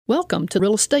Welcome to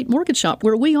Real Estate Mortgage Shop,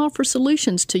 where we offer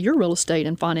solutions to your real estate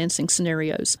and financing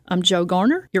scenarios. I'm Joe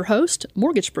Garner, your host,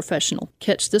 mortgage professional.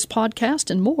 Catch this podcast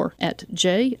and more at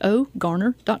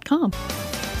jogarner.com.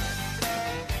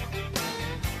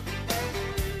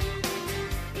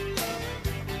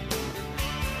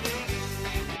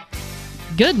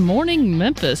 Good morning,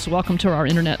 Memphis. Welcome to our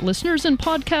internet listeners and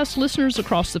podcast listeners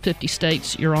across the 50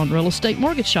 states. You're on Real Estate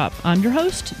Mortgage Shop. I'm your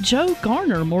host, Joe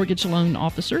Garner, mortgage loan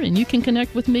officer, and you can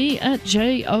connect with me at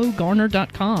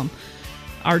jogarner.com.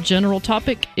 Our general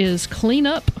topic is clean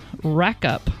up, rack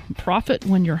up, profit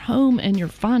when your home and your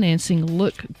financing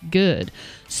look good.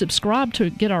 Subscribe to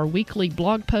get our weekly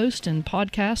blog post and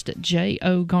podcast at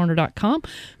jogarner.com.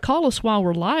 Call us while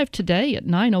we're live today at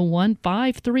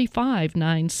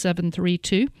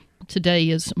 901-535-9732. Today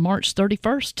is March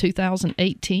 31st,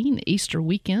 2018, Easter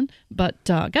weekend.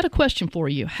 But I got a question for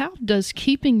you. How does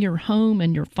keeping your home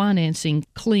and your financing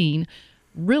clean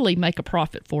really make a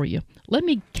profit for you? Let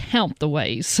me count the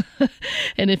ways.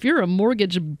 And if you're a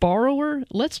mortgage borrower,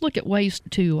 let's look at ways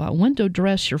to window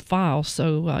dress your file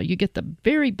so you get the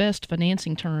very best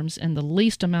financing terms and the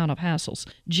least amount of hassles.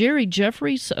 Jerry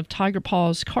Jeffries of Tiger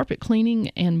Paws Carpet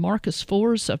Cleaning and Marcus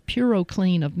Fors of Puro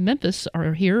Clean of Memphis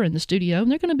are here in the studio, and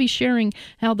they're going to be sharing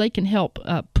how they can help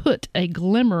put a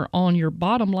glimmer on your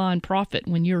bottom line profit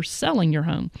when you're selling your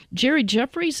home. Jerry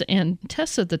Jeffries and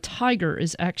Tessa the Tiger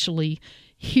is actually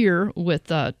here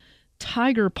with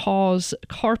Tiger Paws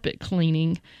Carpet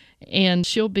Cleaning, and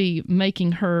she'll be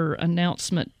making her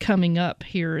announcement coming up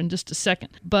here in just a second.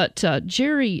 But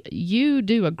Jerry, you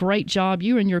do a great job.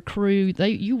 You and your crew,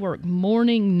 you work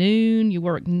morning, noon, you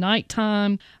work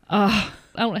nighttime. I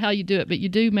don't know how you do it, but you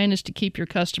do manage to keep your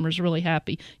customers really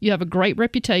happy. You have a great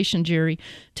reputation, Jerry.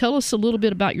 Tell us a little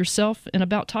bit about yourself and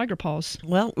about Tiger Paws.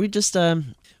 Well, we just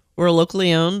we're a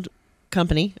locally owned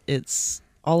company. It's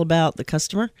all about the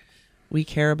customer. We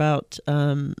care about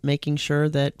making sure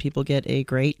that people get a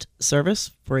great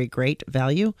service for a great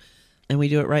value, and we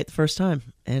do it right the first time.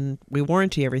 And we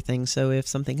warranty everything, so if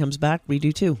something comes back, we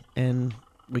do too, and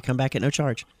we come back at no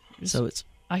charge. So it's...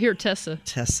 I hear Tessa.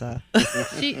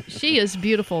 She is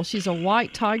beautiful. She's a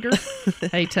white tiger.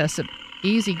 Hey, Tessa.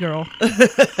 Easy girl.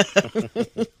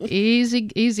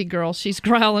 Easy girl. She's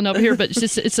growling over here, but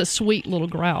it's a sweet little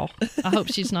growl. I hope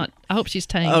she's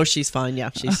tame. Oh, she's fine.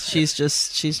 Yeah. She's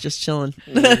just chilling.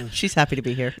 She's happy to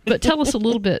be here. But tell us a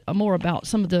little bit more about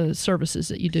some of the services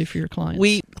that you do for your clients.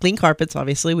 We clean carpets,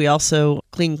 obviously. We also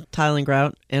clean tile and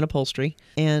grout and upholstery,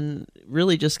 and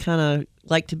really just kind of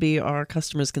like to be our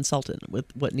customer's consultant with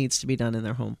what needs to be done in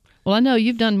their home. Well, I know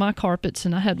you've done my carpets,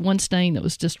 and I had one stain that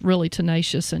was just really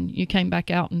tenacious, and you came back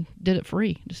out and did it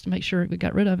free just to make sure we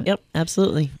got rid of it. Yep,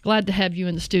 absolutely. Glad to have you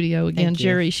in the studio again, Thank you.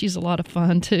 Jerry. She's a lot of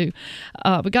fun, too.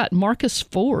 We got Marcus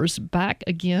Fors back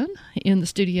again in the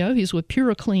studio. He's with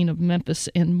Puro Clean of Memphis,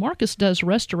 and Marcus does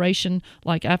restoration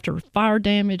like after fire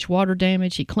damage, water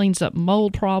damage. He cleans up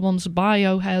mold problems,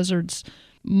 biohazards.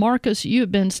 Marcus, you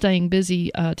have been staying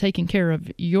busy taking care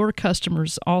of your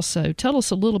customers also. Tell us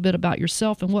a little bit about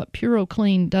yourself and what Puro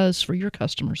Clean does for your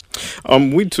customers.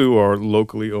 We too are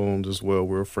locally owned as well.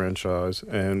 We're a franchise,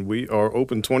 and we are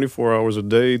open 24 hours a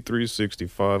day,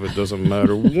 365. It doesn't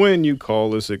matter when you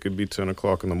call us. It could be 10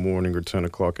 o'clock in the morning or 10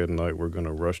 o'clock at night. We're going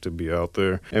to rush to be out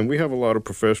there. And we have a lot of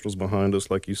professionals behind us.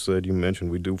 Like you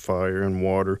mentioned, we do fire and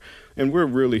water. And we're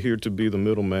really here to be the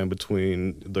middleman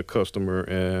between the customer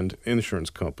and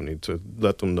insurance company to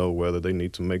let them know whether they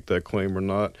need to make that claim or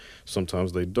not.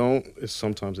 Sometimes they don't.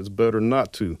 Sometimes it's better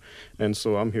not to. And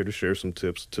so I'm here to share some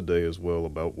tips today as well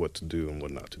about what to do and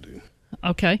what not to do.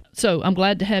 Okay, so I'm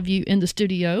glad to have you in the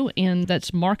studio, and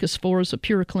that's Marcus Fors of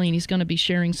Puro Clean. He's going to be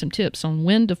sharing some tips on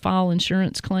when to file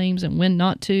insurance claims and when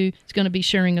not to. He's going to be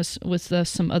sharing with us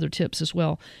some other tips as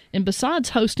well. And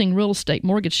besides hosting Real Estate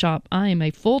Mortgage Shop, I am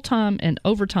a full-time and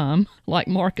overtime, like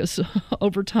Marcus,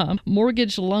 overtime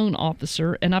mortgage loan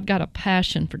officer, and I've got a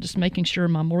passion for just making sure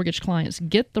my mortgage clients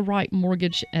get the right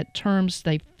mortgage at terms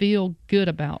they feel good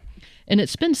about. And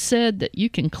it's been said that you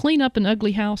can clean up an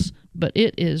ugly house, but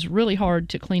it is really hard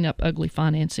to clean up ugly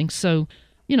financing. So,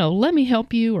 let me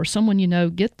help you or someone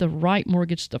get the right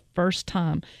mortgage the first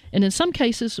time. And in some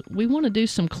cases, we want to do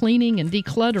some cleaning and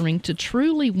decluttering to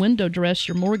truly window dress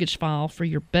your mortgage file for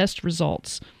your best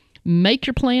results. Make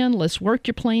your plan, let's work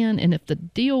your plan, and if the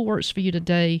deal works for you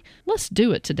today, let's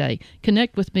do it today.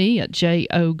 Connect with me at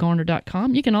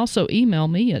jogarner.com. You can also email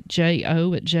me at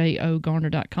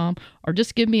jo@jogarner.com or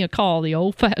just give me a call the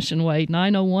old-fashioned way,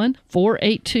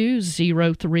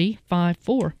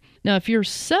 901-482-0354. Now, if you're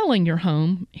selling your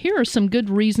home, here are some good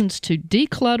reasons to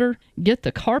declutter, get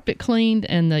the carpet cleaned,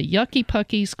 and the yucky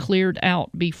puckies cleared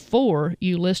out before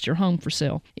you list your home for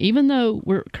sale. Even though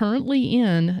we're currently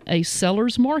in a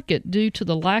seller's market due to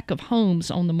the lack of homes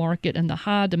on the market and the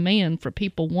high demand for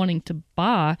people wanting to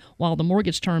buy while the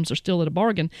mortgage terms are still at a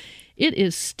bargain, it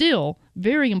is still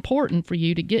very important for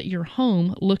you to get your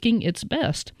home looking its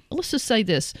best. Let's just say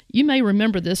this. You may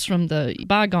remember this from the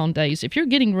bygone days. If you're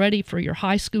getting ready for your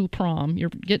high school prom, you're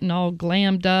getting all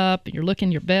glammed up and you're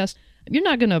looking your best, you're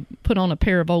not going to put on a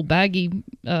pair of old baggy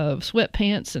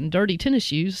sweatpants and dirty tennis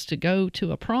shoes to go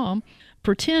to a prom.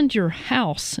 Pretend your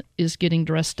house is getting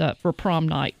dressed up for prom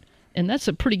night. And that's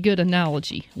a pretty good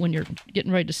analogy when you're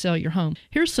getting ready to sell your home.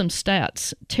 Here's some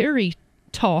stats. Terry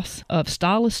Toth of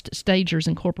Stylist Stagers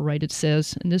Incorporated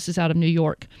says, and this is out of New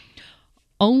York,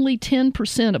 only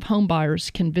 10% of home buyers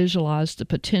can visualize the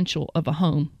potential of a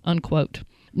home, unquote.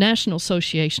 National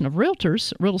Association of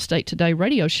Realtors, Real Estate Today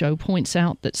radio show points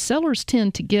out that sellers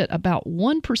tend to get about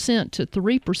 1% to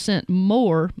 3%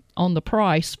 more on the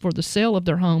price for the sale of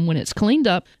their home when it's cleaned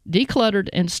up, decluttered,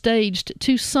 and staged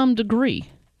to some degree.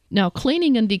 Now,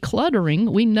 cleaning and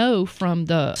decluttering, we know from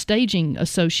the Staging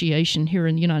Association here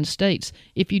in the United States,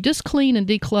 if you just clean and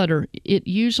declutter, it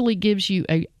usually gives you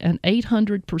an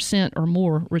 800% or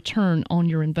more return on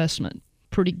your investment.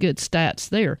 Pretty good stats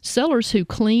there. Sellers who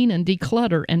clean and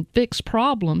declutter and fix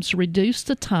problems reduce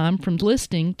the time from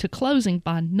listing to closing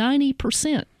by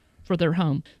 90% for their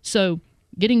home. So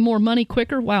getting more money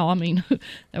quicker, wow, I mean,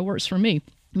 that works for me.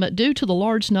 But due to the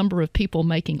large number of people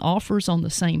making offers on the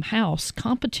same house,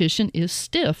 competition is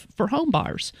stiff for home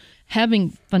buyers.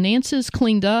 Having finances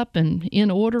cleaned up and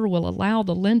in order will allow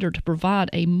the lender to provide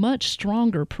a much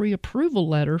stronger pre-approval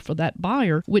letter for that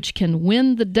buyer, which can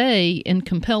win the day in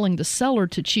compelling the seller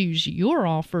to choose your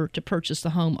offer to purchase the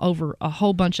home over a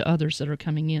whole bunch of others that are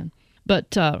coming in.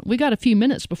 But we got a few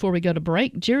minutes before we go to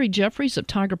break. Jerry Jeffries of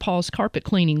Tiger Paws Carpet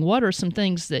Cleaning. What are some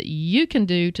things that you can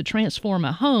do to transform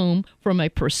a home from a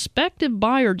prospective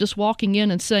buyer just walking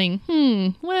in and saying,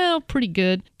 well, pretty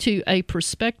good, to a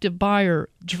prospective buyer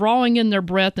drawing in their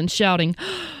breath and shouting,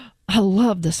 I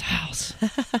love this house?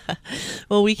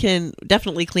 Well, we can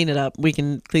definitely clean it up. We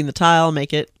can clean the tile,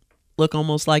 make it look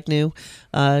almost like new.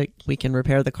 We can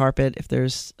repair the carpet. If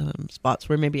there's spots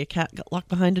where maybe a cat got locked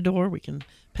behind a door, we can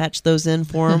patch those in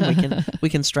for them. We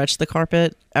can stretch the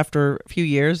carpet after a few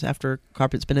years, after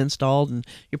carpet's been installed and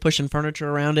you're pushing furniture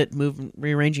around it,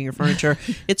 rearranging your furniture.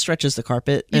 It stretches the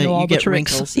carpet. You get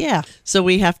wrinkles. Yeah. So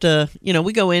we have to,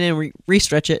 we go in and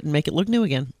re-stretch it and make it look new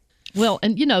again. Well,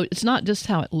 and it's not just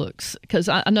how it looks, because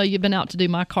I know you've been out to do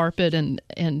my carpet and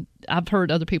I've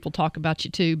heard other people talk about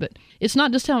you too, but it's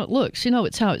not just how it looks,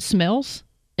 it's how it smells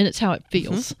and it's how it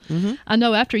feels. Mm-hmm. I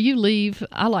know after you leave,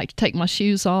 I like to take my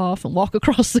shoes off and walk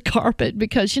across the carpet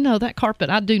because, that carpet,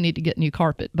 I do need to get new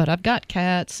carpet, but I've got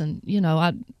cats and,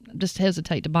 I just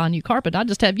hesitate to buy new carpet. I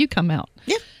just have you come out.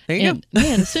 Yeah, there you go.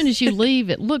 Man, as soon as you leave,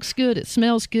 it looks good, it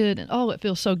smells good, and it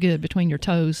feels so good between your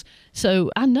toes.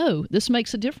 So I know this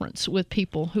makes a difference with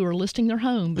people who are listing their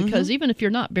home because even if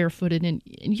you're not barefooted, and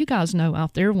you guys know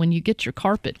out there, when you get your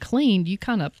carpet cleaned, you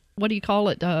kind of, what do you call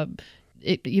it?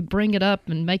 You bring it up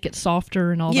and make it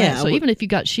softer and all that. So even if you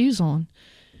got shoes on,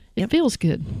 it feels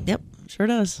good. Yep. Sure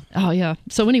does. Oh, yeah.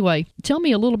 So anyway, tell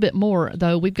me a little bit more,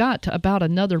 though. We've got about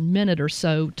another minute or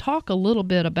so. Talk a little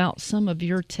bit about some of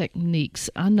your techniques.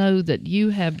 I know that you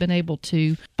have been able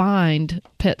to find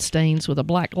pet stains with a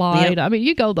black light. Yep. I mean,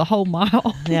 you go the whole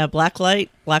mile. Yeah, black light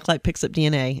picks up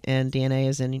DNA, and DNA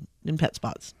is in pet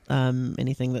spots.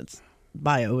 Anything that's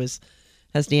bio has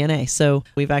DNA. So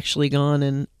we've actually gone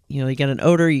and you get an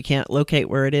odor, you can't locate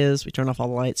where it is. We turn off all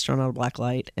the lights, turn on a black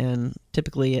light, and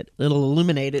typically it'll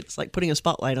illuminate it. It's like putting a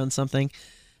spotlight on something,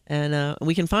 and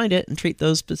we can find it and treat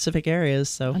those specific areas.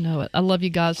 So I know it. I love you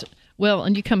guys. Well,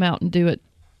 and you come out and do it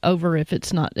over if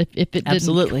it's not, if it didn't.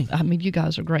 Absolutely. I mean, you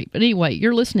guys are great. But anyway,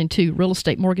 you're listening to Real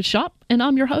Estate Mortgage Shop, and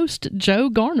I'm your host, Joe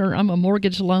Garner. I'm a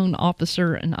mortgage loan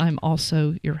officer, and I'm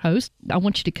also your host. I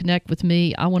want you to connect with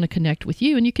me. I want to connect with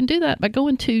you, and you can do that by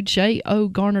going to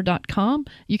jogarner.com.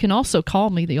 You can also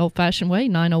call me the old-fashioned way,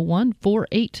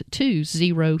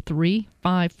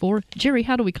 901-482-0354. Jerry,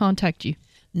 how do we contact you?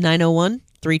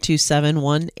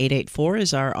 901-327-1884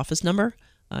 is our office number.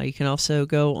 You can also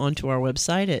go onto our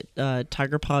website at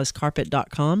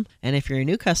tigerpawscarpet.com. And if you're a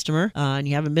new customer and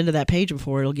you haven't been to that page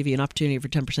before, it'll give you an opportunity for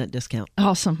 10% discount.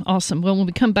 Awesome. Well, when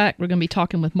we come back, we're going to be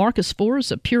talking with Marcus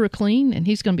Fors of PuraClean, and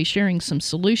he's going to be sharing some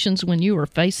solutions when you are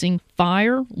facing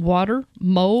fire, water,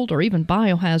 mold, or even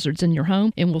biohazards in your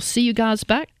home. And we'll see you guys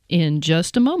back in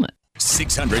just a moment.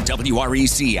 600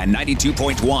 WREC and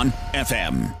 92.1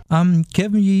 FM. I'm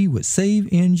Kevin Yee with Save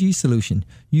Energy Solution.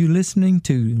 You're listening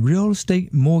to Real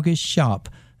Estate Mortgage Shop.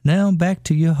 Now back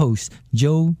to your host,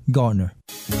 Joe Gardner.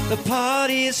 The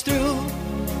party is through.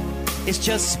 It's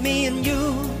just me and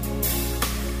you.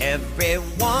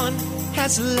 Everyone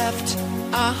has left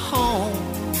our home.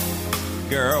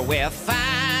 Girl, we're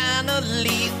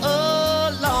finally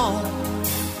alone.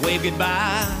 Wave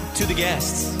goodbye to the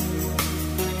guests.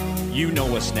 You know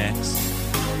what's next.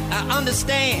 I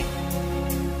understand.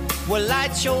 We'll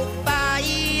light your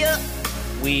fire.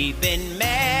 We've been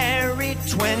married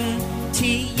 20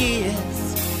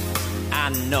 years. I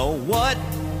know what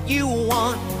you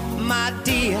want, my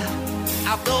dear.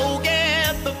 I'll go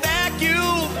get the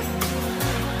vacuum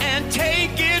and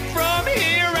take it from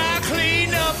here. I'll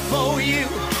clean up for you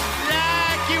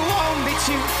like you want me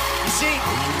to. You see,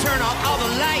 turn off all the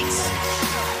lights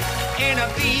and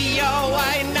I'll be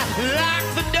alright. Lock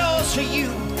the doors for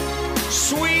you,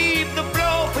 sweep the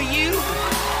floor for you,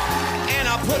 and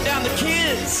I'll put down the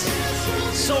kids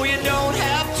so you don't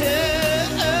have to.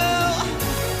 Oh,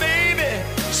 baby,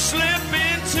 slip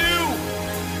into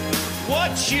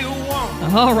what you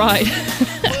want. All right.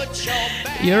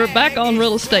 You're back on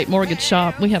Real Estate Mortgage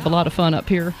Shop. We have a lot of fun up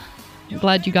here. I'm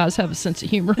glad you guys have a sense of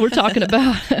humor. We're talking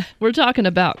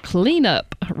about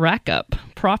cleanup, rack up,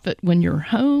 profit when your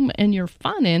home and your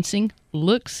financing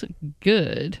looks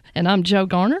good. And I'm Joe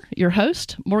Garner, your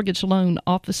host, mortgage loan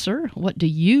officer. What do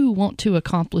you want to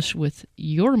accomplish with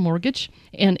your mortgage?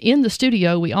 And in the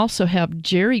studio, we also have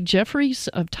Jerry Jeffries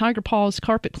of Tiger Paws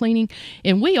Carpet Cleaning.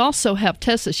 And we also have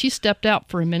Tessa. She stepped out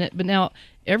for a minute, but now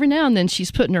every now and then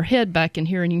she's putting her head back in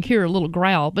here and you can hear a little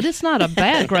growl, but it's not a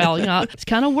bad growl. You know, I was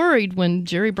kind of worried when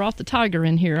Jerry brought the tiger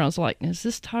in here. I was like, is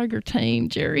this tiger tame,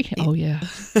 Jerry? Oh, yeah.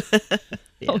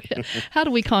 Oh, yeah. How do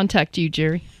we contact you,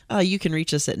 Jerry? You can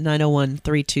reach us at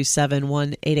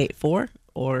 901-327-1884,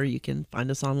 or you can find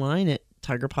us online at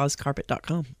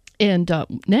tigerpawscarpet.com. And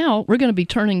now we're going to be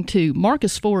turning to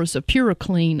Marcus Forrest of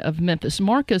PuraClean of Memphis.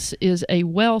 Marcus is a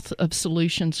wealth of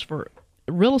solutions for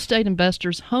real estate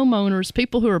investors, homeowners,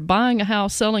 people who are buying a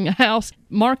house, selling a house.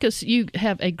 Marcus, you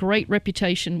have a great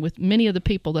reputation with many of the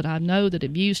people that I know that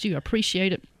have used you. I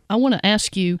appreciate it. I want to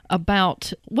ask you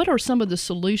about what are some of the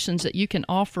solutions that you can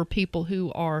offer people who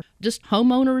are just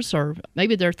homeowners, or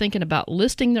maybe they're thinking about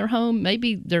listing their home,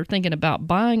 maybe they're thinking about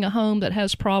buying a home that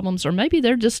has problems, or maybe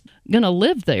they're just going to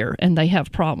live there and they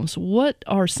have problems. What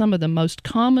are some of the most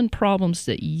common problems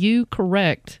that you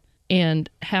correct, and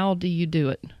how do you do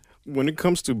it? When it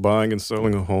comes to buying and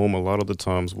selling a home, a lot of the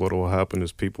times what will happen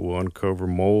is people will uncover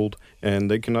mold, and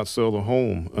they cannot sell the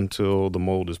home until the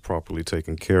mold is properly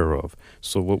taken care of.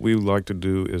 So what we like to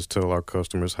do is tell our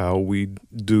customers how we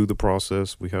do the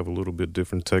process. We have a little bit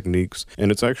different techniques,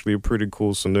 and it's actually a pretty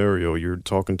cool scenario. You're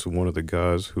talking to one of the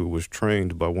guys who was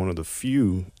trained by one of the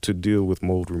few to deal with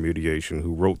mold remediation,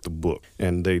 who wrote the book,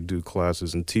 and they do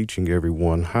classes and teaching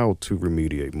everyone how to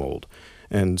remediate mold.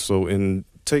 And so in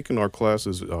taking our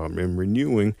classes and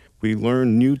renewing, we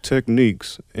learn new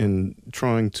techniques in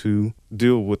trying to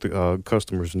deal with the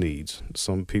customers' needs.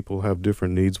 Some people have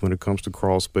different needs when it comes to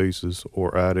crawl spaces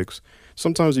or attics.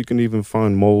 Sometimes you can even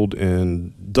find mold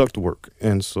in ductwork,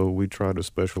 and so we try to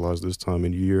specialize this time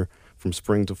of year from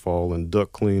spring to fall in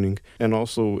duct cleaning, and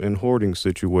also in hoarding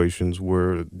situations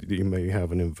where you may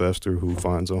have an investor who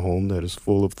finds a home that is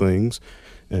full of things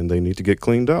and they need to get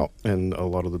cleaned out, and a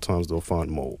lot of the times they'll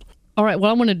find mold. All right.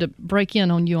 Well, I wanted to break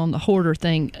in on you on the hoarder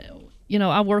thing. You know,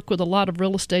 I work with a lot of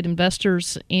real estate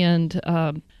investors,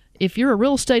 and if you're a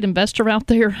real estate investor out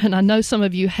there, and I know some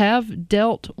of you have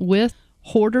dealt with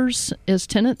hoarders as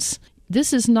tenants,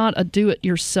 this is not a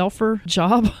do-it-yourselfer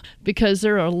job, because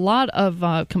there are a lot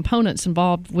of components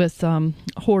involved with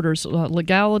hoarders,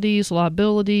 legalities,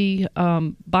 liability,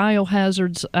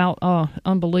 biohazards,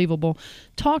 unbelievable.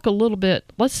 Talk a little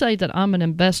bit. Let's say that I'm an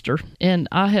investor and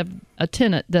I have a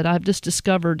tenant that I've just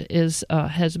discovered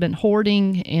has been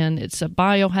hoarding, and it's a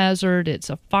biohazard, it's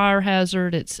a fire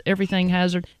hazard, it's everything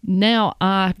hazard. Now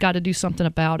I've got to do something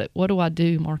about it. What do I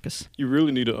do, Marcus? You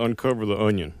really need to uncover the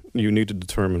onion. You need to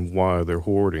determine why they're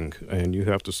hoarding, and you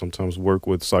have to sometimes work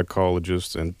with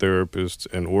psychologists and therapists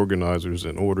and organizers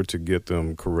in order to get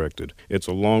them corrected. It's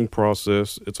a long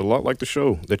process. It's a lot like the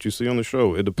show that you see on the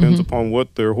show. It depends upon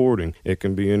what they're hoarding. It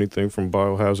can be anything from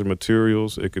biohazard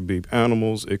materials. It could be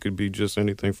animals. It could be just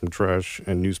anything from trash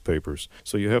and newspapers.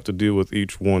 So you have to deal with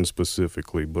each one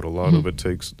specifically, but a lot of it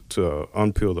takes to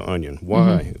unpeel the onion.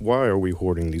 Why? Why are we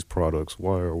hoarding these products?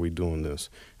 Why are we doing this?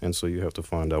 And so you have to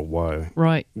find out why.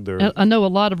 Right. I know a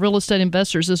lot of real estate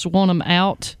investors just want them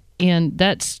out, And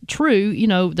that's true.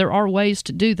 There are ways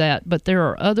to do that, but there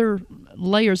are other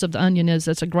layers of the onion.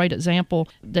 That's a great example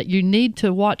that you need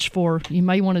to watch for. You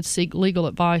may want to seek legal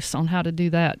advice on how to do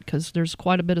that, because there's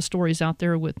quite a bit of stories out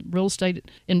there with real estate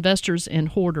investors and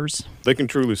hoarders. They can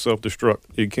truly self-destruct.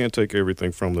 You can't take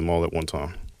everything from them all at one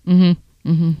time.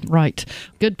 Right.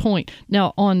 Good point.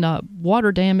 Now, on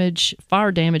water damage,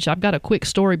 fire damage, I've got a quick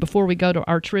story before we go to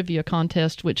our trivia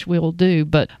contest, which we'll do,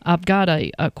 but I've got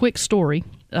a quick story.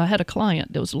 I had a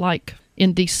client that was like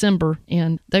in December,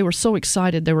 and they were so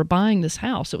excited. They were buying this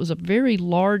house. It was a very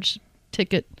large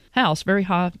ticket house, very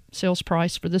high sales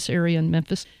price for this area in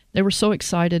Memphis. They were so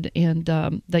excited,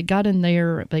 and they got in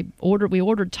there. We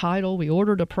ordered title, we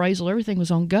ordered appraisal, everything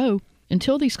was on go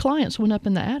until these clients went up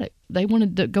in the attic. They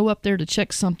wanted to go up there to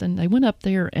check something. They went up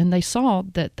there and they saw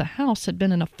that the house had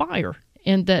been in a fire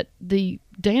and that the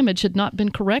damage had not been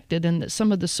corrected, and that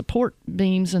some of the support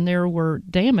beams in there were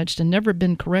damaged and never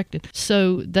been corrected.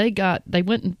 So they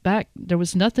went back. There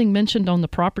was nothing mentioned on the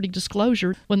property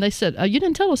disclosure when they said, you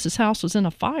didn't tell us this house was in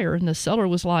a fire. And the seller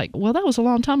was like, well, that was a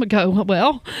long time ago.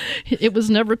 Well, it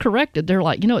was never corrected. They're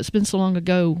like, it's been so long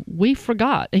ago, we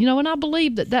forgot. And I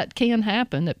believe that can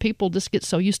happen, that people just get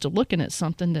so used to looking at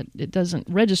something that it doesn't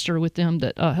register with them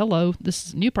that, hello,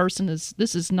 this new person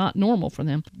this is not normal for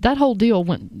them. That whole deal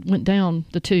went down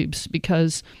the tubes,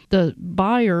 because the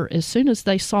buyer, as soon as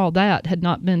they saw that had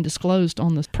not been disclosed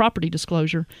on the property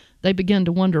disclosure, they began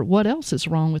to wonder what else is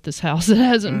wrong with this house that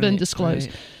hasn't been disclosed.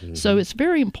 Right. So it's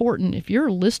very important, if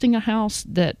you're listing a house,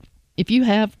 that if you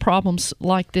have problems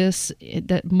like this,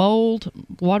 that mold,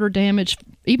 water damage,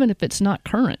 even if it's not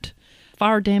current,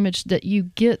 fire damage, that you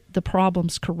get the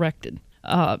problems corrected.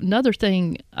 Another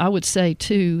thing I would say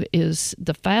too is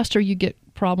the faster you get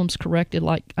problems corrected,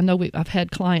 like I know I've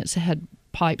had clients that had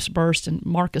pipes burst, and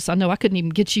Marcus, I know I couldn't even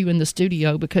get you in the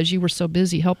studio because you were so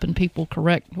busy helping people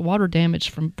correct water damage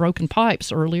from broken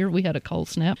pipes earlier. We had a cold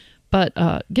snap. But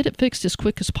get it fixed as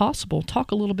quick as possible.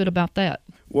 Talk a little bit about that.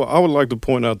 Well, I would like to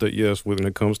point out that, yes, when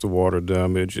it comes to water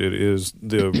damage, it is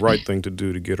the right thing to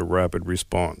do to get a rapid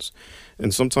response.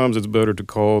 And sometimes it's better to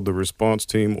call the response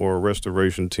team or a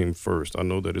restoration team first. I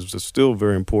know that it's still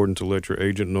very important to let your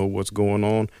agent know what's going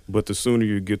on, but the sooner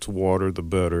you get to water, the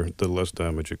better, the less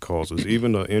damage it causes.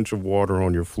 Even an inch of water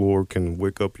on your floor can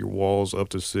wick up your walls up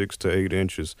to 6 to 8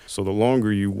 inches. So the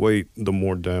longer you wait, the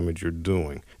more damage you're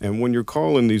doing. And when you're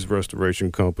calling these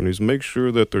restoration companies, make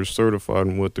sure that they're certified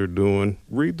in what they're doing.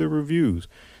 Read their reviews.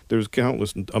 There's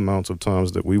countless amounts of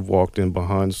times that we've walked in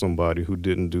behind somebody who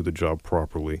didn't do the job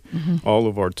properly. Mm-hmm. All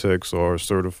of our techs are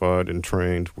certified and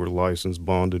trained. We're licensed,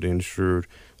 bonded, insured.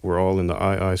 We're all in the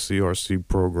IICRC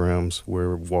programs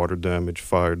where water damage,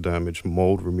 fire damage,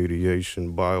 mold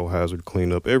remediation, biohazard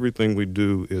cleanup, everything we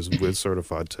do is with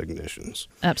certified technicians.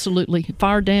 Absolutely.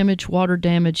 Fire damage, water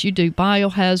damage, you do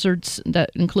biohazards. That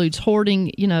includes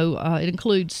hoarding, it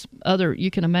includes other,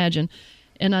 you can imagine.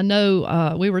 And I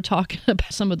know we were talking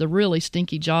about some of the really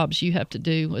stinky jobs you have to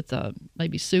do with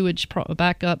maybe sewage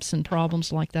backups and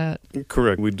problems like that.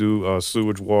 Correct. We do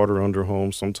sewage water under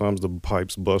homes. Sometimes the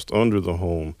pipes bust under the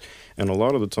home. And a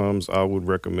lot of the times I would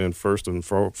recommend first and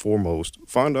foremost,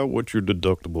 find out what your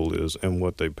deductible is and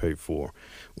what they pay for.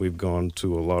 We've gone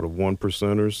to a lot of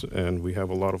 1%ers, and we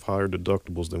have a lot of higher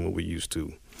deductibles than what we used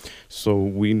to. So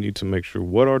we need to make sure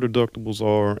what our deductibles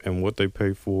are and what they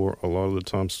pay for. A lot of the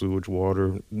time sewage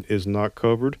water is not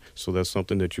covered, so that's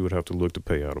something that you would have to look to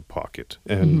pay out of pocket.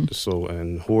 And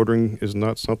and hoarding is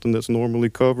not something that's normally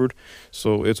covered,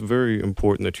 so it's very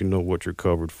important that you know what you're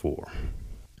covered for.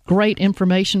 Great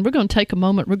information. We're going to take a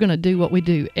moment. We're going to do what we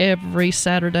do every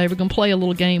Saturday. We're going to play a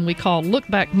little game we call Look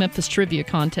Back Memphis Trivia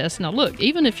Contest. Now look,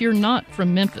 even if you're not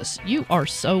from Memphis, you are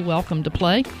so welcome to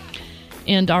play.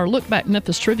 And our Look Back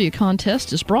Memphis Trivia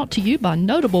Contest is brought to you by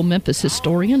notable Memphis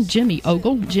historian Jimmy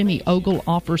Ogle. Jimmy Ogle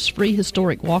offers free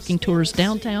historic walking tours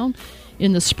downtown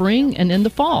in the spring and in the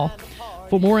fall.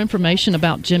 For more information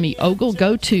about Jimmy Ogle,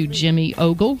 go to Jimmy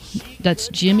Ogle. That's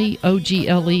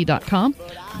JimmyOgle.com.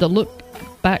 The Look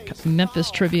Back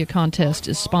Memphis Trivia Contest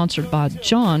is sponsored by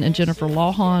John and Jennifer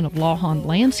Lawhon of Lawhon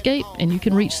Landscape, and you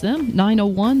can reach them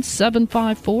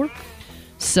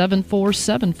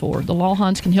 901-754-7474. The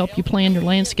Lawhons can help you plan your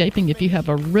landscaping if you have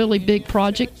a really big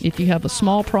project, if you have a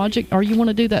small project, or you want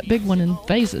to do that big one in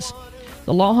phases.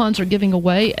 The Lawhons are giving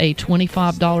away a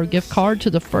 $25 gift card to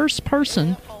the first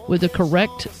person with a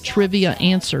correct trivia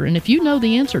answer. And if you know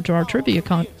the answer to our trivia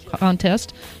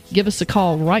contest, give us a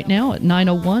call right now at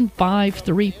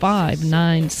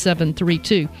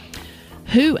 901-535-9732.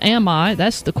 Who am I?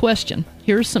 That's the question.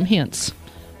 Here's some hints.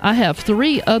 I have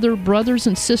 3 other brothers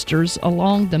and sisters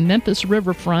along the Memphis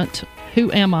riverfront.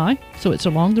 Who am I? So it's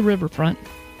along the riverfront.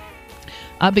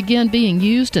 I began being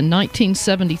used in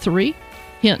 1973.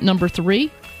 Hint number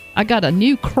 3, I got a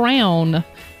new crown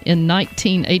in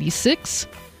 1986.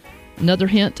 Another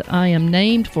hint, I am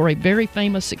named for a very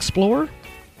famous explorer.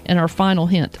 And our final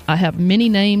hint, I have many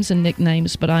names and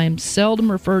nicknames, but I am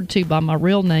seldom referred to by my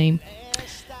real name.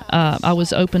 I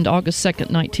was opened August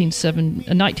 2nd,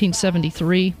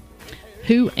 1973.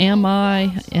 Who am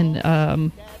I?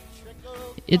 And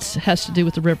it has to do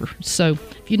with the river. So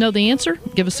if you know the answer,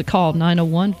 give us a call,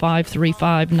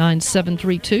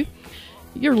 901-535-9732.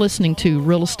 You're listening to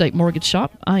Real Estate Mortgage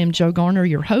Shop. I am Joe Garner,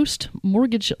 your host,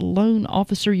 mortgage loan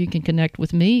officer. You can connect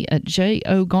with me at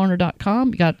jogarner.com.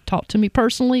 You got to talk to me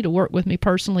personally, to work with me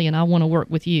personally, and I want to work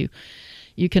with you.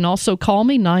 You can also call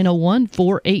me,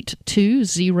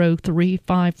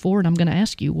 901-482-0354, and I'm going to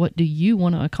ask you, what do you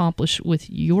want to accomplish with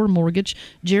your mortgage?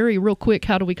 Jerry, real quick,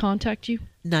 how do we contact you?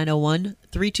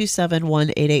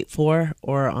 901-327-1884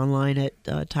 or online at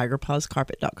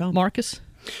tigerpawscarpet.com. Marcus?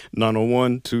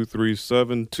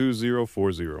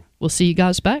 901-237-2040. We'll see you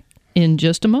guys back in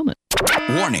just a moment.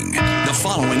 Warning, the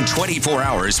following 24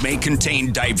 hours may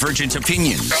contain divergent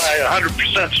opinions. I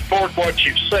 100% support what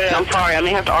you've said. I'm sorry, I may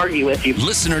have to argue with you.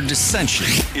 Listener dissension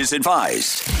is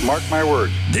advised. Mark my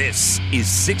words. This is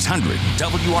 600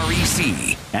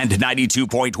 WREC and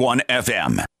 92.1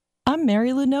 FM. I'm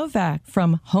Mary Lou Novak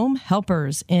from Home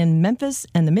Helpers in Memphis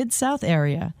and the Mid-South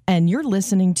area, and you're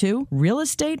listening to Real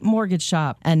Estate Mortgage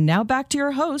Shop. And now back to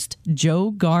your host,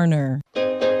 Joe Garner.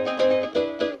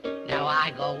 Now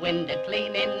I go window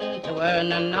cleaning to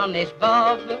earn an honest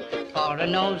bob. For a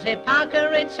nosy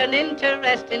Parker, it's an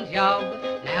interesting job.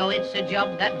 Now it's a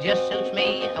job that just suits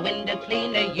me. A window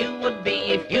cleaner you would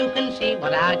be if you can see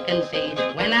what I can see.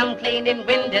 When I'm cleaning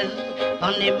windows,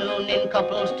 honeymooning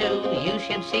couples too, you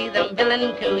should see them bill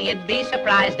and coo. You'd be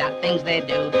surprised at things they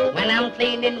do. When I'm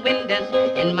cleaning windows,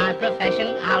 in my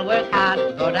profession I'll work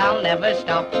hard, but I'll never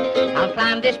stop. I'll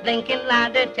climb this blinking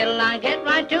ladder till I get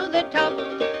right to the top.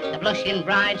 The blushing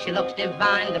bride, she looks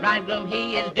divine. The bridegroom,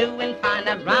 he is doing fine.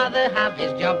 I'd rather have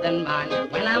his job than mine.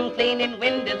 When I'm cleaning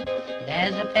windows,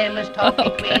 there's a famous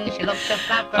talking queen. She looks a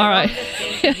flapper. All right.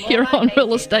 You're on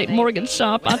Real Estate Mortgage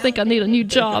Shop. I think I need a new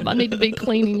job. I need to be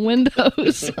cleaning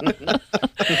windows.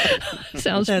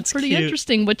 Sounds That's pretty cute.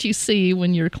 interesting what you see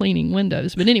when you're cleaning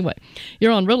windows. But anyway,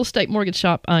 you're on Real Estate Mortgage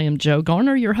Shop. I am Joe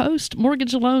Garner, your host,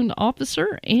 mortgage loan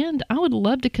officer, and I would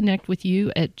love to connect with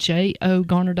you at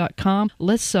jogarner.com.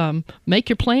 Let's make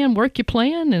your plan, work your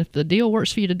plan, and if the deal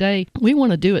works for you today, we want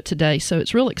to do it today. So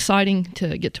it's real exciting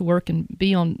to get to work and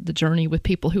be on the journey with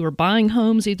people who are buying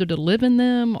homes either to live in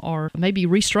them or maybe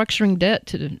restructuring debt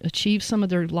to achieve some of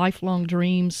their lifelong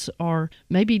dreams, or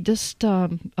maybe just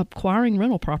acquiring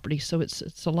rental property. So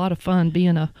it's a lot of fun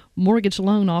being a mortgage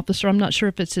loan officer. I'm not sure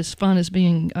if it's as fun as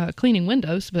being cleaning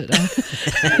windows, but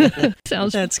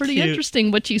sounds That's pretty cute.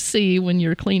 interesting what you see when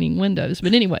you're cleaning windows.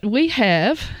 But anyway, we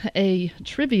have a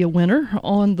trivia winner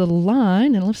on the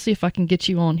line, and let's see if I can get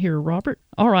you on here, Robert.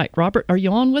 All right, Robert, are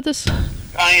you on with us?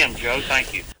 I am, Joe.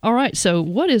 Thank you. All right, so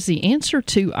what is the answer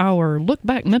to our Look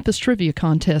Back Memphis Trivia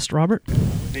Contest, Robert?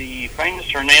 The famous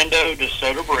Hernando de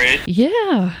Soto Bridge.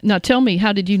 Yeah. Now tell me,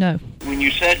 how did you know? When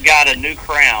you said got a new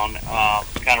crown,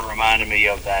 kind of reminded me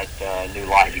of that new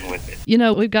lighting with it. You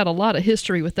know, we've got a lot of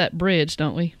history with that bridge,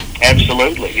 don't we?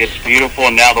 Absolutely. It's beautiful,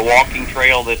 and now the walking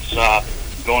trail that's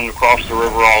going across the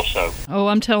river also. Oh,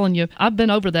 I'm telling you, I've been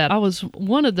over that. I was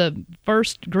one of the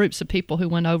first groups of people who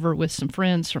went over with some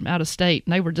friends from out of state,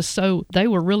 and they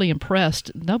were really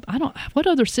impressed. Nope, what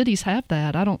other cities have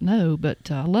that? I don't know, but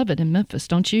I love it in Memphis,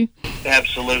 don't you?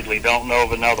 Absolutely. Don't know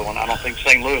of another one. I don't think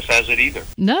St. Louis has it either.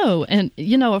 No, and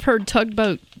you know, I've heard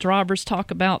tugboat drivers talk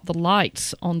about the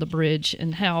lights on the bridge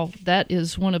and how that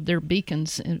is one of their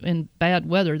beacons in bad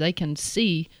weather. They can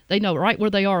see, they know right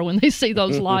where they are when they see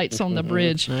those lights on the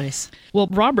bridge. Nice. Well,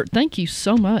 Robert, thank you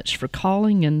so much for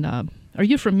calling. And are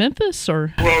you from Memphis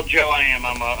or? Well, Joe, I am.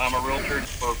 I'm a realtor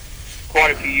for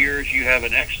quite a few years. You have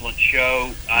an excellent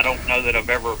show. I don't know that I've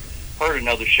ever heard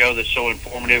another show that's so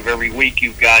informative. Every week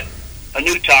you've got a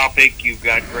new topic. You've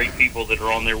got great people that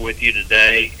are on there with you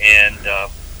today, and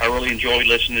I really enjoy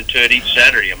listening to it each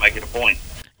Saturday. I make it a point.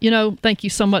 You know, thank you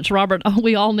so much, Robert.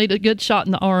 We all need a good shot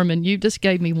in the arm, and you just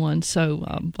gave me one. So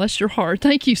bless your heart.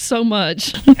 Thank you so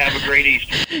much. Have a great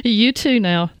Easter. You too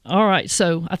now. All right.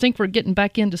 So I think we're getting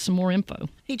back into some more info.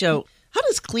 Hey, Joe, how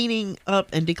does cleaning up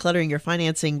and decluttering your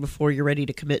financing before you're ready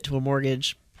to commit to a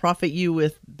mortgage profit you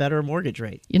with better mortgage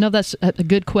rate? You know, that's a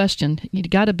good question. You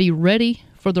got to be ready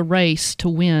for the race to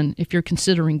win if you're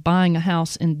considering buying a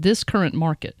house in this current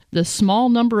market. The small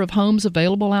number of homes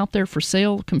available out there for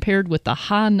sale compared with the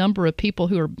high number of people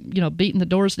who are, beating the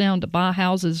doors down to buy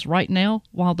houses right now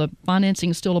while the financing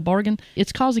is still a bargain,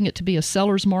 it's causing it to be a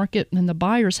seller's market, and the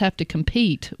buyers have to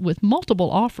compete with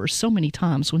multiple offers so many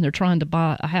times when they're trying to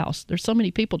buy a house. There's so many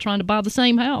people trying to buy the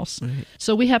same house. Right.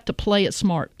 So we have to play it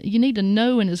smart. You need to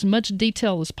know in as much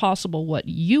detail as possible what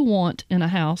you want in a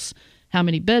house. How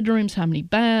many bedrooms, how many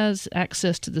baths,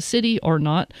 access to the city or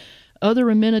not, other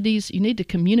amenities. You need to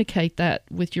communicate that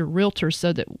with your realtor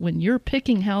so that when you're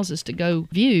picking houses to go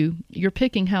view, you're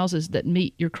picking houses that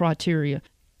meet your criteria.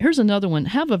 Here's another one.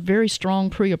 Have a very strong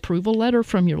pre-approval letter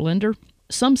from your lender.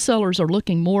 Some sellers are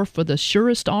looking more for the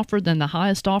surest offer than the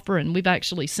highest offer, and we've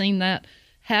actually seen that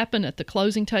happen at the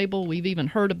closing table. We've even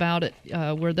heard about it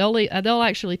where they'll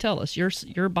actually tell us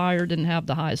your buyer didn't have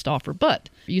the highest offer, but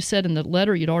you said in the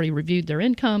letter you'd already reviewed their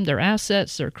income, their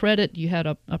assets, their credit. You had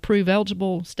a approve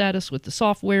eligible status with the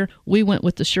software. We went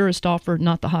with the surest offer,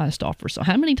 not the highest offer. So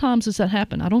how many times does that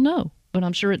happen? I don't know, but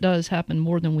I'm sure it does happen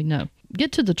more than we know.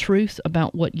 Get to the truth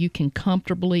about what you can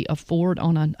comfortably afford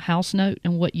on a house note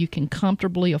and what you can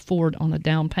comfortably afford on a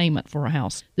down payment for a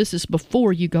house. This is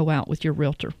before you go out with your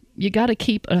realtor. You got to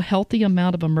keep a healthy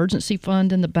amount of emergency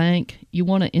fund in the bank. You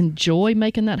want to enjoy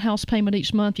making that house payment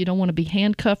each month. You don't want to be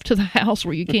handcuffed to the house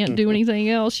where you can't do anything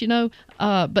else,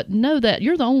 But know that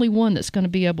you're the only one that's going to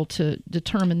be able to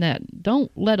determine that.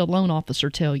 Don't let a loan officer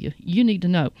tell you. You need to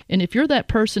know. And if you're that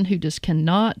person who just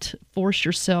cannot force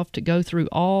yourself to go through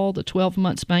all the 12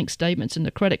 months bank statements and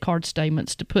the credit card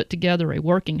statements to put together a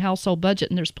working household budget,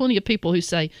 and there's plenty of people who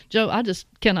say, Joe, I just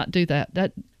cannot do that.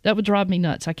 That would drive me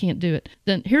nuts. I can't do it.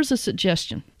 Then here's a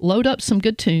suggestion. Load up some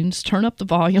good tunes. Turn up the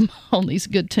volume on these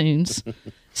good tunes.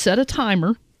 Set a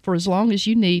timer for as long as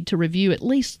you need to review at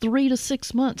least 3 to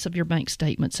 6 months of your bank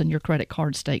statements and your credit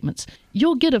card statements.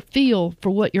 You'll get a feel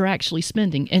for what you're actually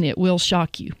spending, and it will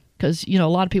shock you. Because, a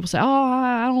lot of people say,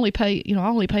 I only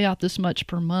pay out this much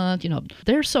per month.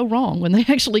 They're so wrong. When they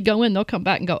actually go in, they'll come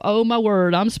back and go, oh, my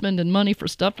word, I'm spending money for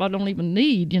stuff I don't even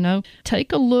need,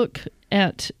 Take a look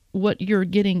at what you're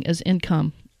getting as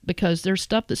income, because there's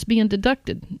stuff that's being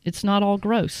deducted. It's not all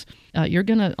gross. You're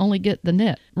going to only get the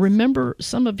net. Remember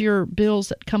some of your bills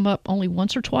that come up only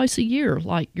once or twice a year,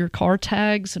 like your car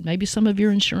tags and maybe some of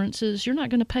your insurances. You're not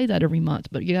going to pay that every month,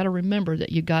 but you got to remember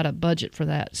that you got a budget for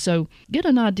that. So get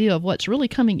an idea of what's really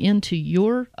coming into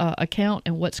your account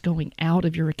and what's going out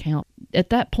of your account.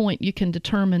 At that point, you can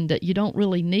determine that you don't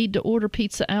really need to order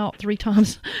pizza out 3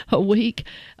 times a week,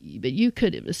 but you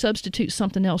could substitute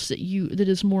something else that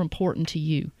is more important to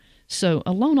you. So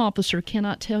a loan officer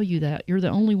cannot tell you that. You're the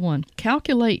only one.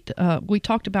 Calculate, we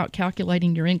talked about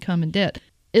calculating your income and debt.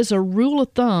 As a rule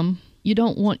of thumb, you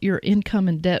don't want your income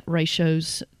and debt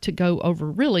ratios to go over,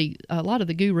 really, a lot of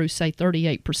the gurus say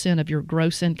 38% of your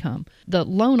gross income. The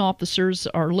loan officers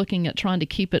are looking at trying to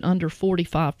keep it under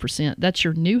 45%. That's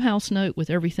your new house note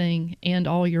with everything and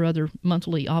all your other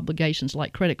monthly obligations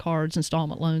like credit cards,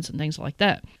 installment loans, and things like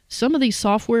that. Some of these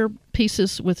software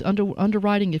pieces with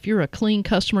underwriting, if you're a clean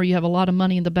customer, you have a lot of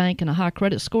money in the bank and a high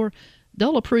credit score,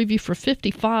 they'll approve you for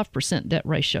 55% debt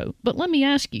ratio. But let me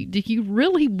ask you, do you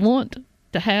really want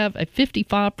to have a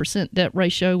 55% debt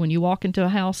ratio when you walk into a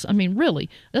house? I mean, really,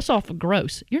 that's off of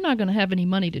gross. You're not going to have any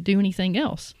money to do anything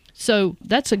else. So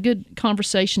that's a good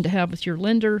conversation to have with your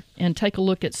lender, and take a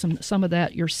look at some of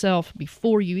that yourself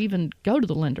before you even go to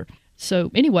the lender.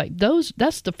 So anyway,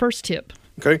 that's the first tip.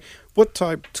 Okay. What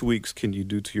type tweaks can you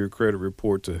do to your credit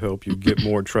report to help you get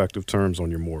more attractive terms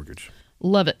on your mortgage?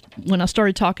 Love it. When I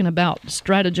started talking about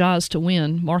strategize to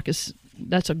win, Marcus,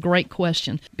 that's a great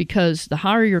question, because the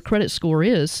higher your credit score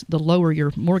is, the lower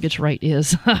your mortgage rate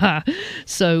is.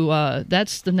 So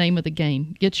that's the name of the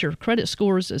game. Get your credit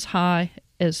scores as high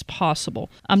as possible.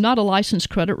 I'm not a licensed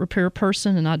credit repair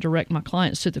person, and I direct my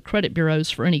clients to the credit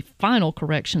bureaus for any final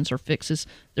corrections or fixes.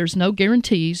 There's no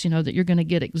guarantees, that you're going to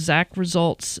get exact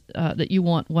results that you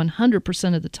want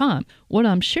 100% of the time. What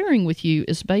I'm sharing with you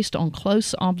is based on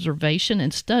close observation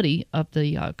and study of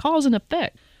the cause and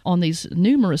effect on these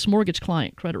numerous mortgage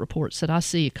client credit reports that I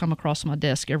see come across my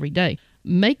desk every day.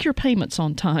 Make your payments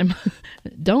on time.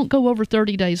 Don't go over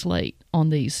 30 days late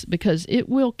on these, because it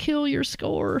will kill your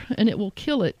score, and it will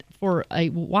kill it for a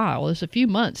while. It's a few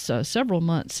months, several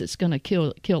months, it's going to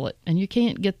kill it, and you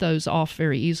can't get those off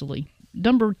very easily.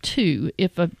 Number 2,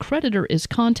 if a creditor is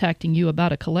contacting you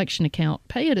about a collection account,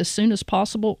 pay it as soon as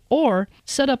possible, or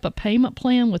set up a payment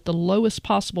plan with the lowest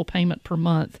possible payment per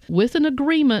month with an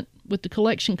agreement with the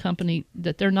collection company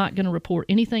that they're not going to report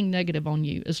anything negative on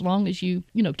you as long as you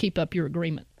keep up your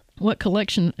agreement. what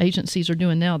collection agencies are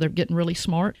doing now, they're getting really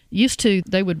smart. Used to,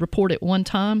 they would report it one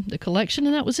time, the collection,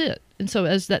 and that was it. And so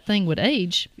as that thing would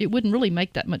age, it wouldn't really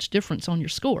make that much difference on your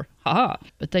score.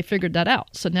 But they figured that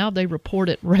out. So now they report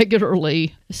it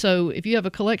regularly. So if you have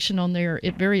a collection on there,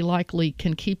 it very likely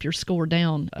can keep your score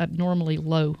down abnormally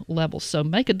low levels. So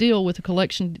make a deal with a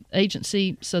collection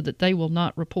agency so that they will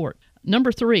not report.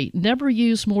 Number 3, never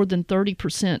use more than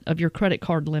 30% of your credit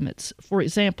card limits. For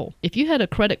example, if you had a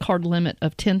credit card limit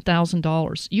of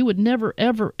 $10,000, you would never,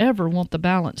 ever, ever want the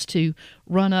balance to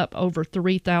run up over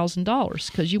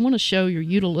 $3,000 because you want to show your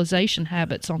utilization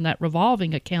habits on that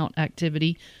revolving account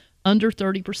activity under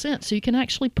 30%, so you can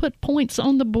actually put points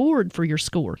on the board for your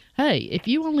score. Hey, if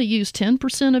you only use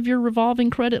 10% of your revolving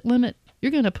credit limit,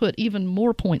 you're going to put even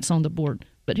more points on the board.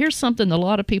 But here's something a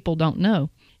lot of people don't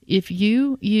know. If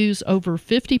you use over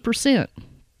 50%,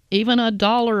 even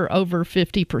 $1 over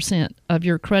 50% of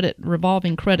your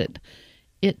revolving credit,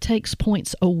 it takes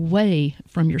points away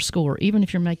from your score, even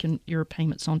if you're making your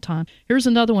payments on time. Here's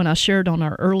another one I shared on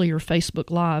our earlier Facebook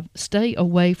Live. Stay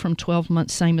away from 12-month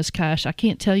same as cash. I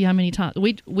can't tell you how many times.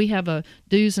 We have a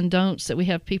do's and don'ts that we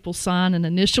have people sign and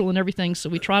initial and everything, so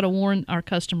we try to warn our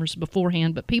customers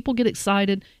beforehand. But people get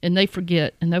excited and they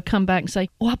forget, and they'll come back and say,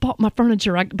 I bought my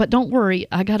furniture, but don't worry,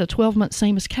 I got a 12-month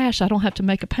same as cash. I don't have to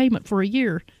make a payment for a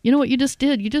year. You know what you just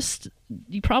did?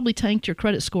 You probably tanked your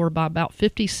credit score by about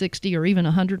 50, 60, or even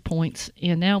 100 points,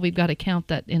 and now we've got to count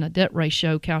that in a debt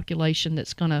ratio calculation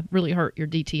that's going to really hurt your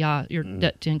DTI, your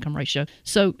debt-to-income ratio.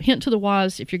 So hint to the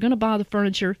wise, if you're going to buy the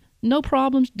furniture, no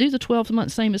problems. Do the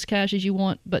 12-month same as cash as you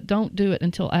want, but don't do it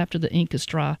until after the ink is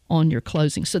dry on your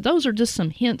closing. So those are just some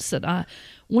hints that I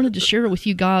wanted to share with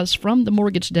you guys from the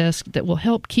mortgage desk that will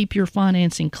help keep your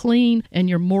financing clean and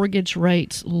your mortgage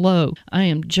rates low. I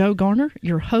am Joe Garner,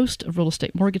 your host of Real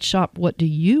Estate Mortgage Shop. What do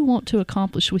you want to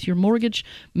accomplish with your mortgage?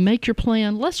 Make your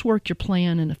plan. Let's work your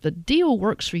plan. And if the deal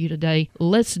works for you today,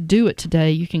 let's do it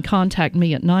today. You can contact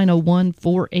me at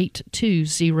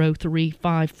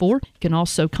 901-482-0354. You can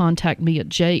also contact me at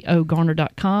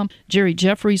jogarner.com. Jerry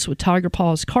Jeffries with Tiger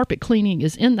Paws Carpet Cleaning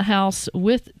is in the house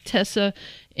with Tessa.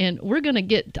 And we're going to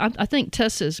get, I think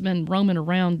Tessa's been roaming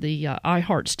around the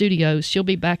iHeart studios. She'll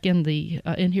be back in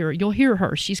here. You'll hear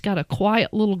her. She's got a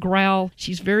quiet little growl.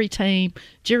 She's very tame.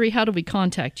 Jerry, how do we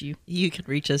contact you? You can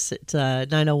reach us at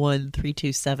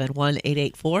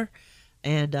 901-327-1884.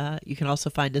 And you can also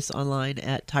find us online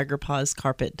at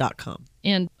tigerpawscarpet.com.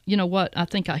 And you know what? I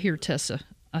think I hear Tessa.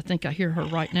 I think I hear her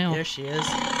right now. There she is.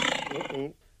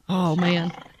 Oh,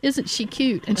 man. Isn't she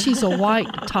cute? And she's a white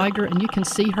tiger, and you can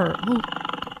see her. Oh,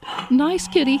 nice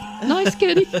kitty. Nice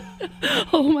kitty.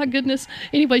 Oh, my goodness.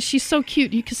 Anyway, she's so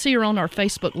cute. You can see her on our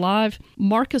Facebook Live.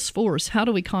 Marcus Force, how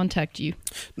do we contact you?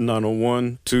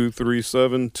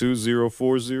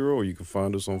 901-237-2040, or you can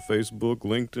find us on Facebook,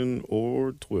 LinkedIn,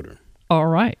 or Twitter. All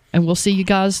right. And we'll see you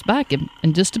guys back in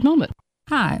just a moment.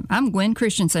 Hi, I'm Gwen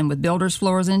Christensen with Builders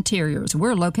Floors and Interiors.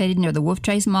 We're located near the Wolf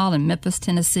Chase Mall in Memphis,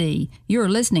 Tennessee. You're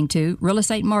listening to Real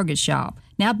Estate Mortgage Shop.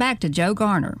 Now back to Joe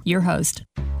Garner, your host.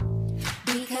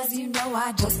 Because you know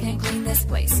I just can't clean this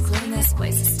place. Clean this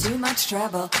place, it's too much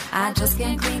trouble. I just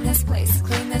can't clean this place.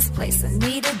 Clean this place, I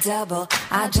need a double.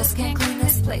 I just can't clean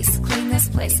this place. Clean this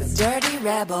place, a dirty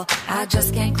rebel. I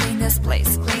just can't clean this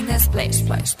place. Clean this place,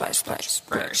 splash, splash, splash,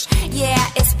 splash. Yeah,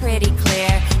 it's pretty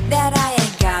clear that I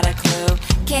ain't got a clue.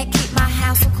 Can't keep my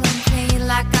house so clean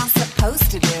like I'm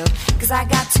supposed to do. Cause I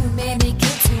got too many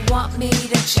kids who want me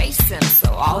to chase them.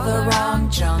 So all the wrong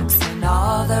junks in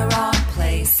all the wrong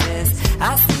places.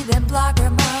 I see them blogger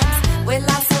moms with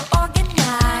life so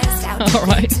organized. All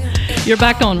right. You're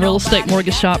back on Real Estate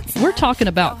Mortgage Shop. We're talking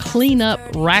about clean up,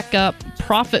 rack up,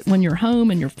 profit when your home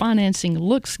and your financing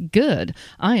looks good.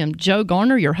 I am Joe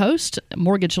Garner, your host,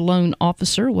 mortgage loan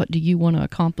officer. What do you want to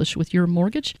accomplish with your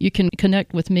mortgage? You can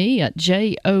connect with me at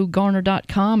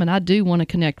jogarner.com, and I do want to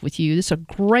connect with you. This is a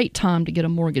great time to get a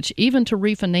mortgage, even to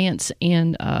refinance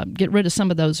and get rid of some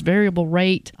of those variable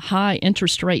rate, high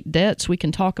interest rate debts. We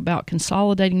can talk about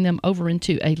consolidating them over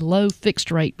into a low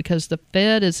fixed rate because the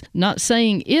Fed is not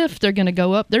saying if they're going to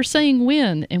go up, they're saying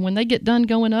when. And when they get done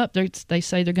going up, they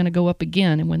say they're going to go up again.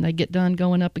 And when they get done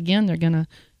going up again, they're going to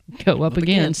go up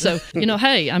again. So,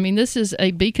 hey, I mean, this is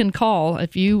a beacon call.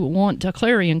 If you want a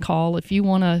clarion call, if you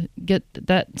want to get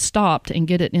that stopped and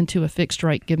get it into a fixed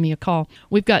rate, give me a call.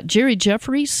 We've got Jerry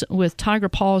Jeffries with Tiger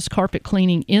Paws Carpet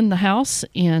Cleaning in the house,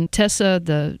 and Tessa,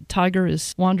 the tiger,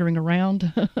 is wandering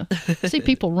around. See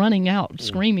people running out,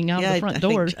 screaming out the front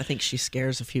door. I think she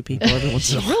scares a few people every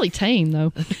once in a while. She's really tame,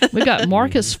 though. We've got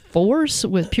Marcus Force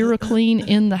with Pura Clean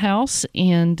in the house,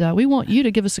 and we want you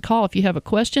to give us a call if you have a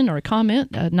question or a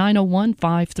comment.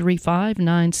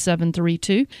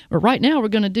 901-535-9732. But right now, we're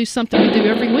going to do something we do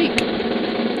every week.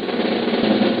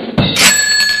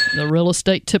 The real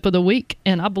estate tip of the week.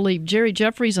 And I believe Jerry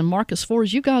Jeffries and Marcus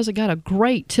Forrest, you guys have got a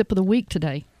great tip of the week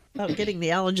today. About getting the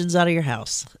allergens out of your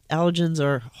house. Allergens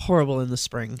are horrible in the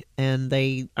spring, and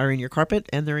they are in your carpet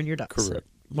and they're in your ducts. Correct.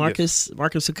 Marcus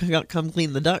will come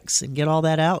clean the ducts and get all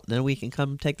that out, and then we can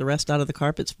come take the rest out of the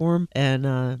carpets for him,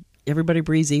 and everybody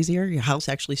breathes easier. Your house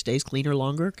actually stays cleaner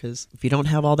longer, because if you don't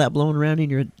have all that blowing around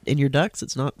in your ducts,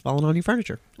 it's not falling on your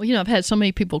furniture. Well, I've had so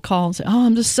many people call and say, "Oh,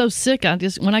 I'm just so sick.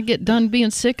 When I get done being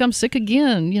sick, I'm sick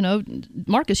again."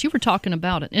 Marcus, you were talking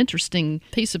about an interesting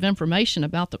piece of information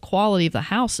about the quality of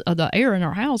the air in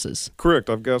our houses. Correct.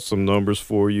 I've got some numbers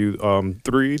for you.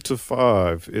 3 to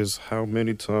 5 is how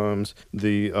many times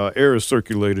the air is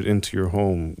circulated into your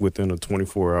home within a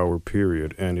 24-hour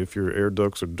period. And if your air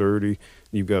ducts are dirty,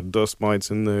 you've got dust mites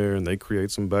in there, and they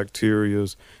create some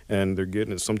bacterias, and they're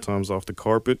getting it sometimes off the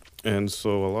carpet. And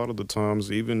so a lot of the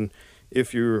times, even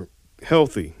if you're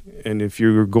healthy and if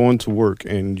you're going to work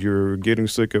and you're getting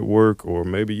sick at work, or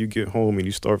maybe you get home and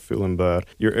you start feeling bad,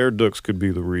 your air ducts could be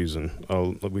the reason.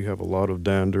 We have a lot of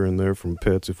dander in there from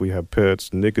pets if we have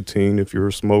pets, nicotine if you're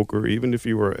a smoker, even if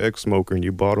you were an ex-smoker and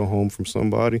you bought a home from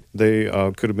somebody, they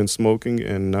could have been smoking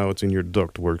and now it's in your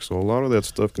ductwork. So a lot of that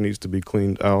stuff needs to be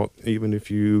cleaned out. Even if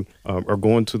you are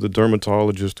going to the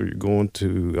dermatologist or you're going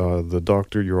to the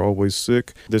doctor, you're always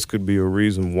sick, this could be a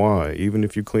reason why. Even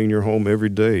if you clean your home every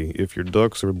day, if your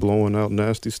ducts are blowing out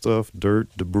nasty stuff, dirt,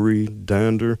 debris,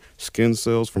 dander, skin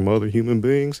cells from other human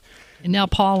beings. And now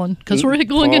pollen, because we're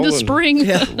going into spring.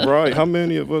 Yeah. Right. How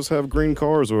many of us have green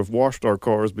cars or have washed our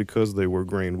cars because they were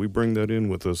green? We bring that in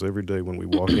with us every day when we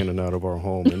walk in and out of our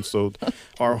home. And so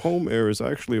our home air is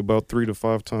actually about 3 to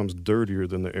 5 times dirtier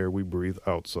than the air we breathe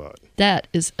outside. That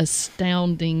is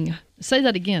astounding. Say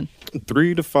that again.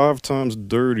 3 to 5 times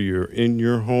dirtier in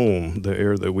your home, the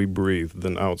air that we breathe,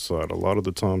 than outside. A lot of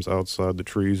the times outside, the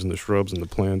trees and the shrubs and the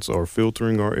plants are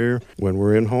filtering our air. When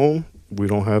we're in home, we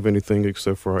don't have anything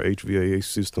except for our HVAC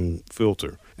system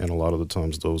filter. And a lot of the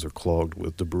times those are clogged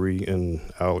with debris and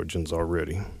allergens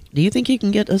already. Do you think you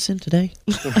can get us in today?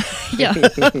 Yeah.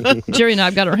 Jerry and I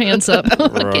have got our hands up.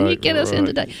 Can you get us in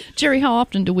today? Jerry, how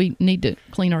often do we need to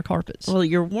clean our carpets? Well,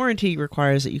 your warranty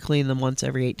requires that you clean them once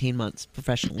every 18 months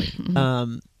professionally.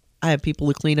 I have people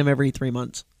who clean them every 3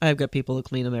 months. I've got people who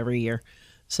clean them every year.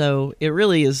 So it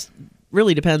really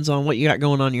depends on what you got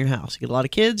going on in your house. You got a lot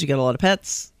of kids, you got a lot of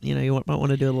pets, you might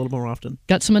want to do it a little more often.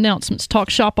 Got some announcements.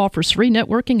 Talk Shop offers free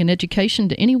networking and education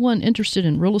to anyone interested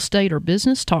in real estate or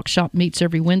business. Talk Shop meets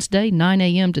every Wednesday, 9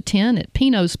 a.m. to 10 at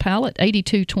Pino's Palette,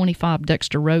 8225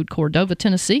 Dexter Road, Cordova,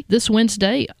 Tennessee. This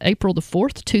Wednesday, April the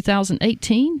 4th,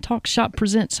 2018, Talk Shop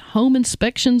presents Home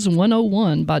Inspections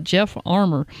 101 by Jeff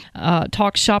Armour.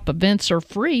 Talk Shop events are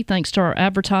free thanks to our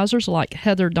advertisers like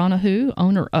Heather Donahue,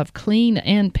 owner of Clean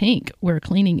and Pink, where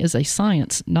cleaning is a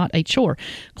science, not a chore.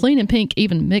 Clean and Pink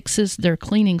even mixes their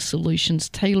cleaning solutions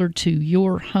tailored to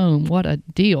your home. What a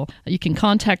deal. You can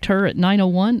contact her at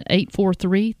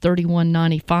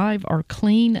 901-843-3195 or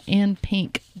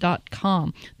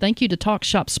cleanandpink.com. Thank you to Talk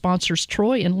Shop sponsors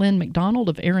Troy and Lynn McDonald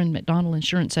of Aaron McDonald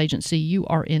Insurance Agency. You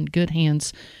are in good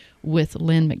hands with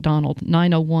Lynn McDonald.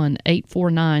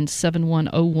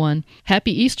 901-849-7101.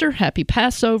 Happy Easter, happy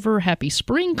Passover, happy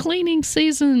spring cleaning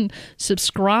season.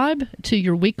 Subscribe to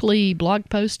your weekly blog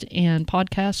post and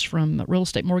podcasts from Real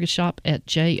Estate Mortgage Shop at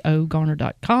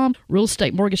jogarner.com. Real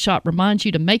Estate Mortgage Shop reminds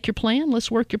you to make your plan.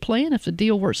 Let's work your plan. If the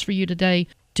deal works for you today,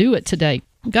 do it today.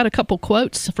 I've got a couple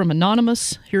quotes from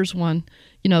Anonymous. Here's one.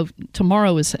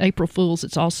 Tomorrow is April Fool's.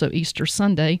 It's also Easter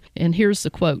Sunday. And here's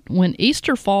the quote. When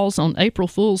Easter falls on April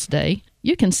Fool's Day,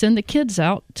 you can send the kids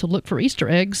out to look for Easter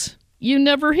eggs you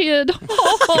never hid.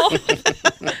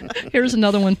 Here's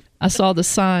another one. I saw the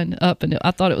sign up, and I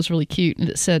thought it was really cute. And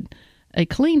it said, a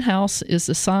clean house is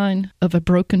the sign of a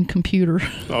broken computer.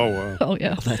 Oh, wow. Oh,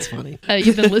 yeah. That's funny. Hey,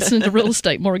 you've been listening to Real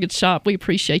Estate Mortgage Shop. We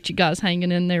appreciate you guys hanging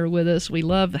in there with us. We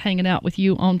love hanging out with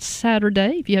you on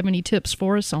Saturday. If you have any tips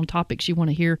for us on topics you want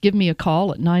to hear, give me a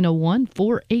call at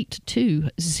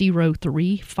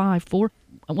 901-482-0354.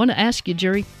 I want to ask you,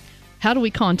 Jerry, how do we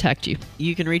contact you?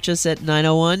 You can reach us at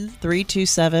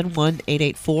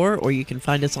 901-327-1884, or you can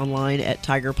find us online at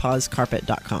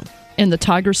tigerpawscarpet.com. And the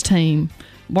Tigers team,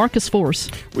 Marcus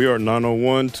Forrest. We are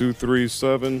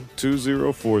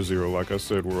 901-237-2040. Like I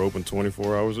said, we're open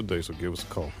 24 hours a day, so give us a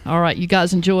call. All right, you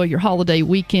guys enjoy your holiday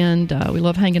weekend. We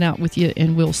love hanging out with you,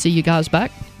 and we'll see you guys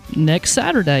back next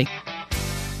Saturday.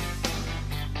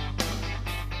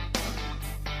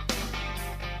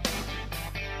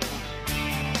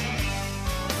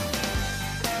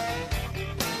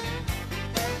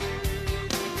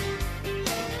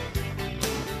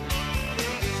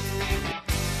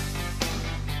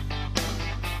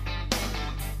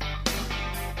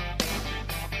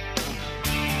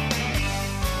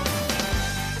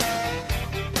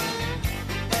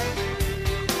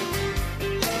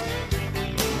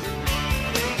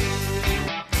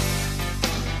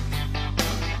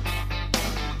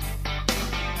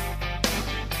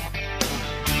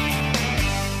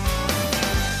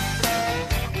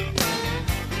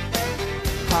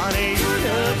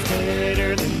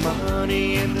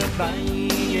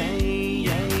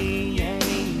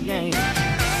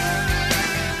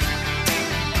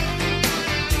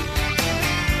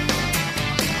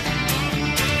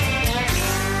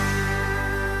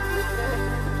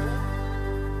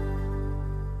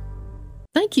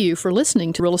 Thank you for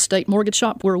listening to Real Estate Mortgage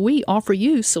Shop, where we offer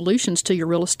you solutions to your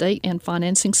real estate and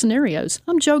financing scenarios.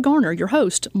 I'm Joe Garner, your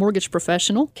host, mortgage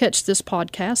professional. Catch this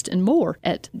podcast and more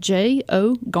at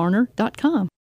jogarner.com.